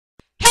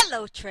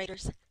Hello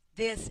traders,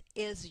 this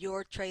is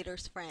your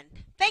trader's friend.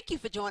 Thank you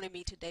for joining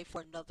me today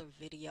for another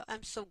video.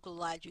 I'm so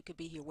glad you could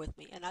be here with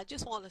me, and I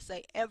just want to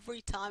say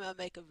every time I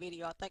make a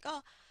video I think, oh,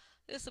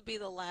 this will be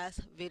the last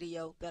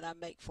video that I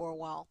make for a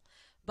while.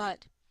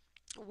 But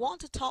I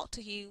want to talk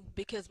to you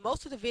because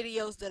most of the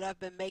videos that I've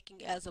been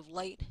making as of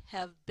late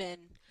have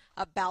been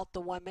about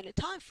the 1 minute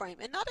time frame,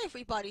 and not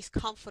everybody's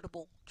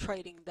comfortable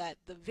trading that.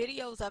 The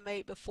videos I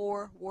made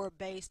before were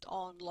based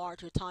on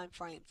larger time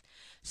frames.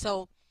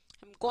 So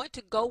I'm going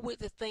to go with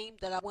the theme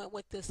that I went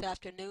with this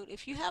afternoon.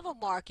 If you have a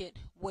market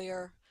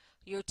where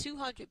your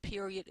 200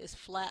 period is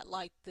flat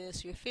like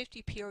this, your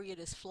 50 period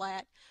is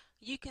flat,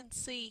 you can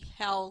see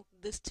how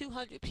this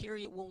 200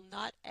 period will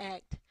not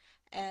act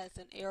as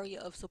an area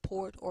of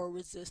support or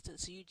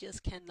resistance. You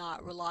just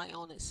cannot rely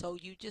on it. So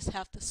you just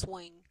have to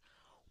swing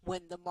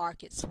when the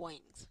market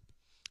swings.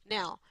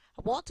 Now,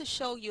 I want to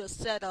show you a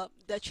setup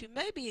that you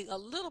may be a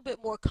little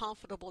bit more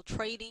comfortable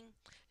trading.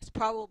 It's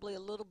probably a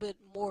little bit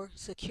more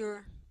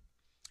secure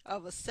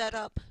of a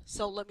setup,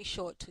 so let me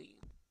show it to you.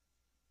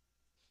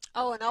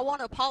 Oh, and I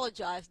want to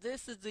apologize.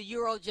 This is the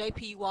Euro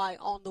JPY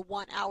on the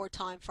 1 hour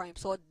time frame,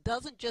 so it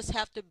doesn't just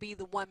have to be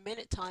the 1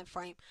 minute time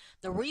frame.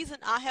 The reason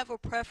I have a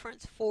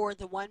preference for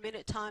the 1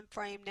 minute time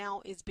frame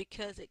now is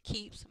because it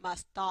keeps my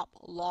stop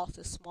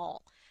losses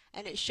small,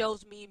 and it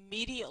shows me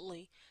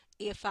immediately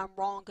if I'm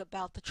wrong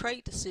about the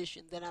trade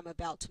decision that I'm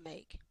about to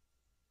make.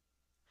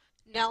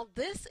 Now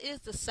this is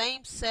the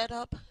same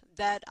setup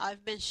that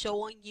I've been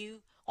showing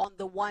you on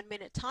the 1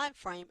 minute time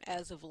frame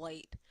as of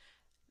late.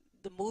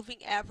 The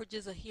moving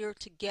averages are here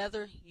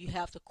together. You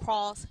have the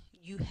cross.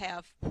 You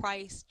have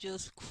price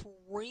just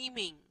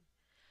creaming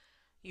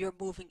your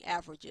moving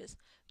averages.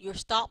 Your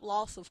stop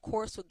loss, of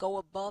course, would go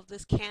above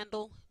this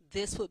candle.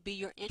 This would be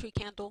your entry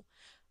candle.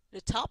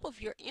 The top of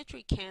your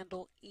entry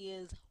candle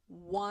is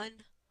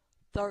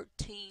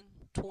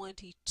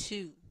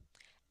 113.22,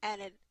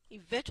 and it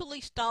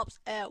eventually stops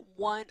at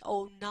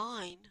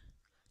 109.21.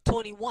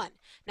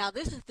 Now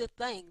this is the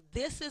thing.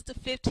 This is the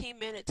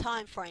 15-minute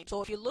time frame.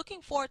 So if you're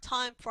looking for a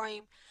time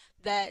frame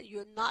that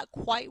you're not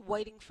quite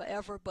waiting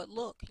forever, but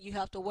look, you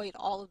have to wait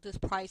all of this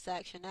price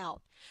action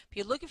out. If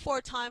you're looking for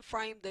a time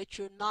frame that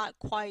you're not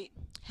quite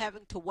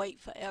having to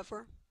wait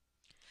forever,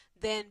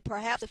 then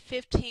perhaps the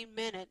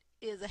 15-minute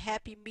is a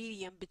happy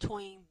medium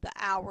between the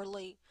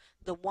hourly,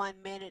 the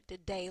 1 minute, the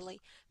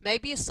daily.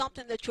 Maybe it's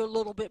something that you're a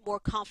little bit more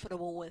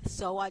comfortable with.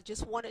 So I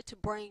just wanted to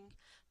bring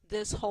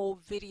this whole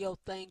video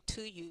thing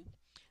to you,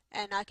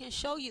 and I can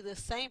show you the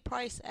same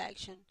price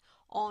action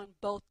on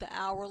both the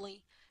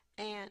hourly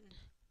and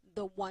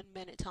the 1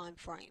 minute time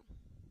frame.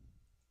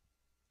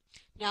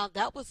 Now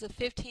that was the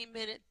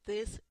 15-minute.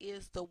 This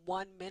is the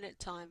 1 minute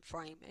time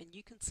frame, and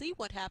you can see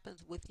what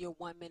happens with your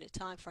 1 minute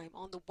time frame.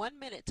 On the 1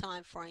 minute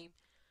time frame,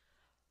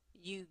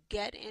 you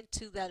get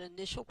into that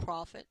initial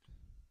profit,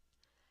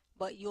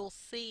 but you'll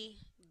see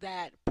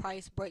that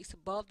price breaks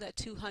above that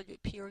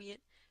 200 period,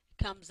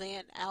 comes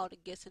in, out,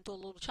 it gets into a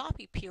little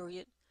choppy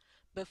period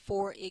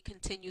before it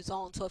continues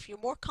on. So if you're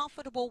more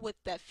comfortable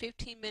with that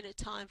 15-minute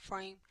time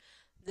frame,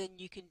 then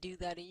you can do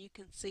that, and you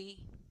can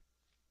see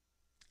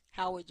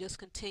how it just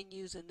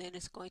continues, and then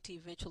it's going to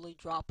eventually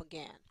drop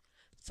again.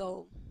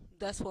 So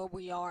that's where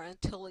we are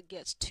until it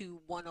gets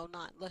to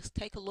 109. Let's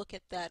take a look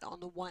at that on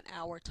the 1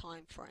 hour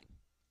time frame.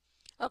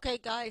 Okay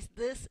guys,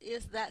 this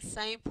is that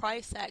same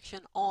price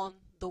action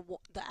on the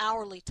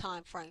hourly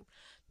time frame.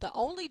 The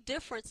only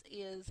difference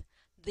is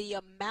the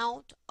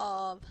amount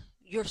of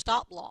your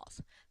stop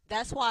loss.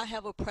 That's why I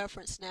have a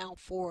preference now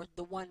for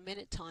the 1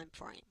 minute time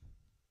frame.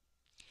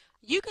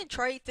 You can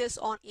trade this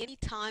on any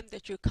time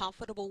that you're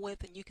comfortable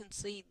with, and you can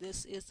see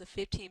this is the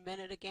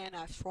 15-minute again.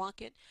 I've shrunk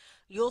it.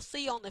 You'll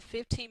see on the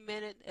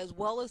 15-minute as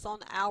well as on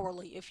the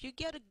hourly, if you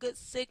get a good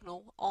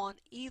signal on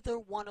either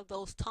one of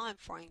those time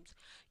frames,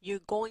 you're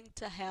going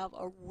to have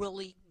a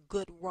really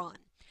good run.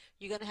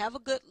 You're going to have a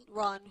good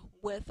run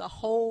with a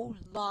whole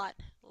lot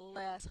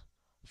less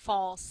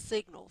false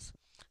signals.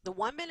 The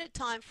 1 minute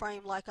time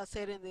frame, like I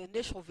said in the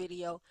initial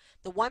video,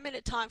 the 1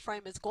 minute time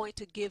frame is going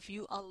to give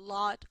you a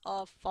lot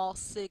of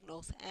false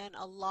signals and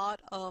a lot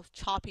of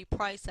choppy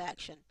price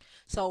action.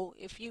 So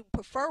if you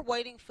prefer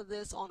waiting for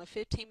this on a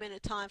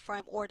 15-minute time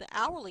frame or the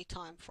hourly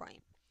time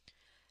frame,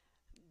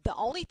 the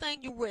only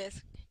thing you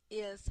risk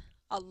is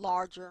a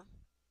larger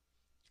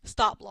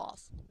stop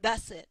loss.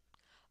 That's it.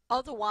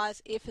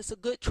 Otherwise, if it's a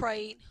good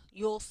trade,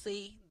 you'll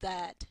see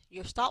that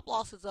your stop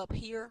loss is up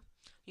here.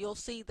 You'll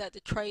see that the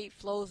trade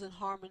flows in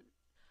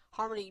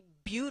harmony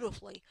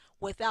beautifully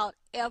without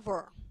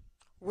ever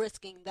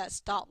risking that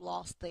stop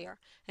loss there.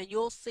 And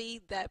you'll see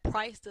that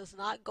price does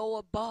not go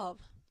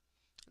above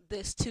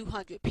this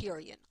 200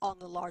 period on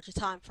the larger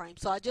time frame.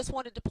 So I just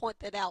wanted to point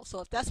that out.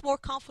 So if that's more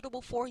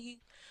comfortable for you,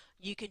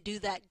 you can do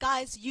that.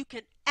 Guys, you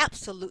can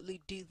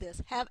absolutely do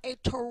this. Have a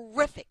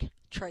terrific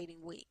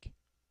trading week.